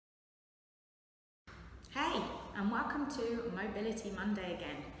Hey, and welcome to Mobility Monday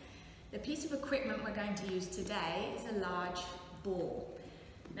again. The piece of equipment we're going to use today is a large ball.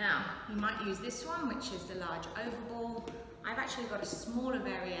 Now, you might use this one, which is the large oval ball. I've actually got a smaller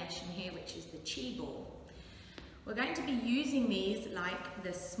variation here, which is the chi ball. We're going to be using these like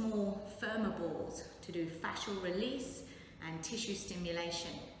the small, firmer balls to do fascial release and tissue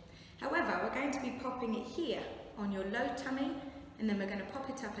stimulation. However, we're going to be popping it here on your low tummy, and then we're going to pop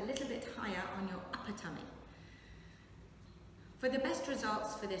it up a little bit higher on your upper tummy. For the best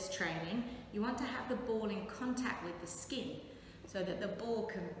results for this training, you want to have the ball in contact with the skin so that the ball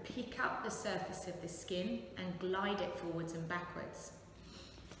can pick up the surface of the skin and glide it forwards and backwards.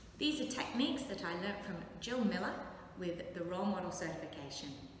 These are techniques that I learnt from Jill Miller with the Role Model Certification.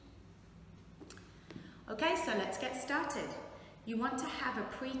 Okay, so let's get started. You want to have a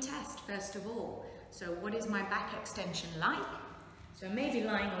pre-test first of all. So what is my back extension like? So maybe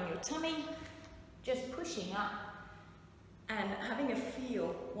lying on your tummy, just pushing up and having a feel.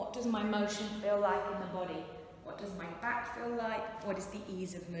 What does my motion feel like in the body? What does my back feel like? What is the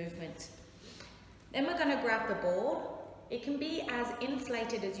ease of movement? Then we're going to grab the ball. It can be as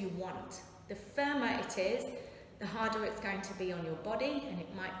inflated as you want. The firmer it is, the harder it's going to be on your body, and it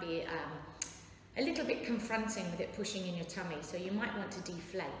might be a little bit confronting with it pushing in your tummy, so you might want to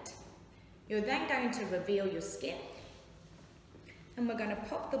deflate. You're then going to reveal your skin, and we're going to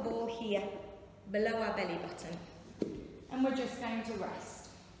pop the ball here below our belly button, and we're just going to rest.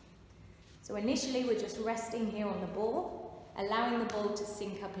 So initially we're just resting here on the ball, allowing the ball to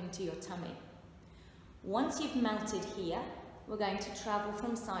sink up into your tummy. Once you've melted here, we're going to travel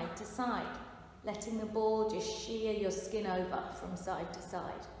from side to side, letting the ball just shear your skin over from side to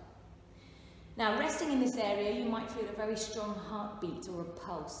side. Now, resting in this area, you might feel a very strong heartbeat or a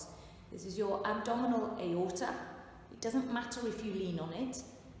pulse. This is your abdominal aorta. It doesn't matter if you lean on it,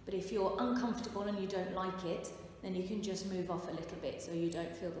 but if you're uncomfortable and you don't like it, then you can just move off a little bit so you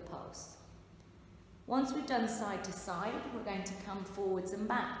don't feel the pulse. Once we've done side to side, we're going to come forwards and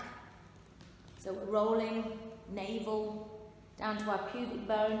back. So we're rolling, navel, down to our pubic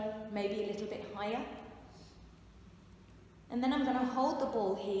bone, maybe a little bit higher. And then I'm going to hold the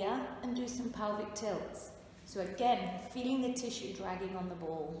ball here and do some pelvic tilts. So again, feeling the tissue dragging on the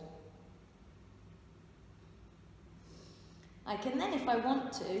ball. I can then, if I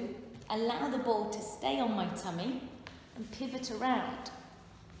want to, allow the ball to stay on my tummy and pivot around.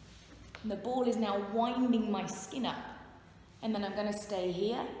 And the ball is now winding my skin up. And then I'm going to stay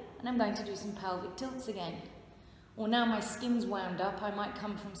here and I'm going to do some pelvic tilts again. Or now my skin's wound up, I might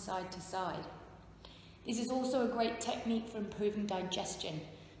come from side to side. This is also a great technique for improving digestion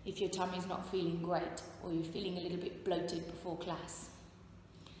if your tummy's not feeling great or you're feeling a little bit bloated before class.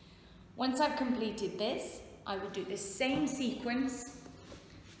 Once I've completed this, I will do the same sequence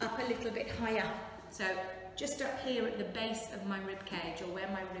up a little bit higher. So just up here at the base of my rib cage, or where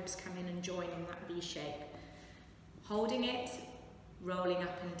my ribs come in and join in that V shape. Holding it, rolling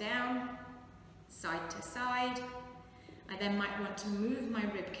up and down, side to side. I then might want to move my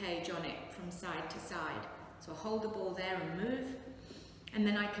rib cage on it from side to side. So I'll hold the ball there and move. And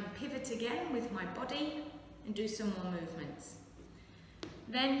then I can pivot again with my body and do some more movements.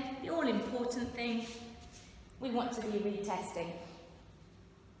 Then the all important thing, we want to be retesting.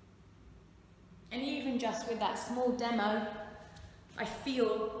 And even just with that small demo, I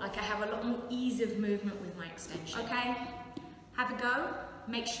feel like I have a lot more ease of movement with my extension. Okay, have a go,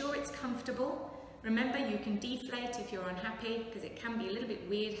 make sure it's comfortable. Remember, you can deflate if you're unhappy, because it can be a little bit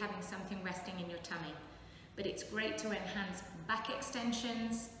weird having something resting in your tummy. But it's great to enhance back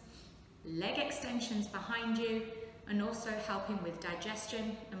extensions, leg extensions behind you, and also helping with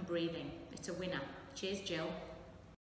digestion and breathing. It's a winner. Cheers, Jill.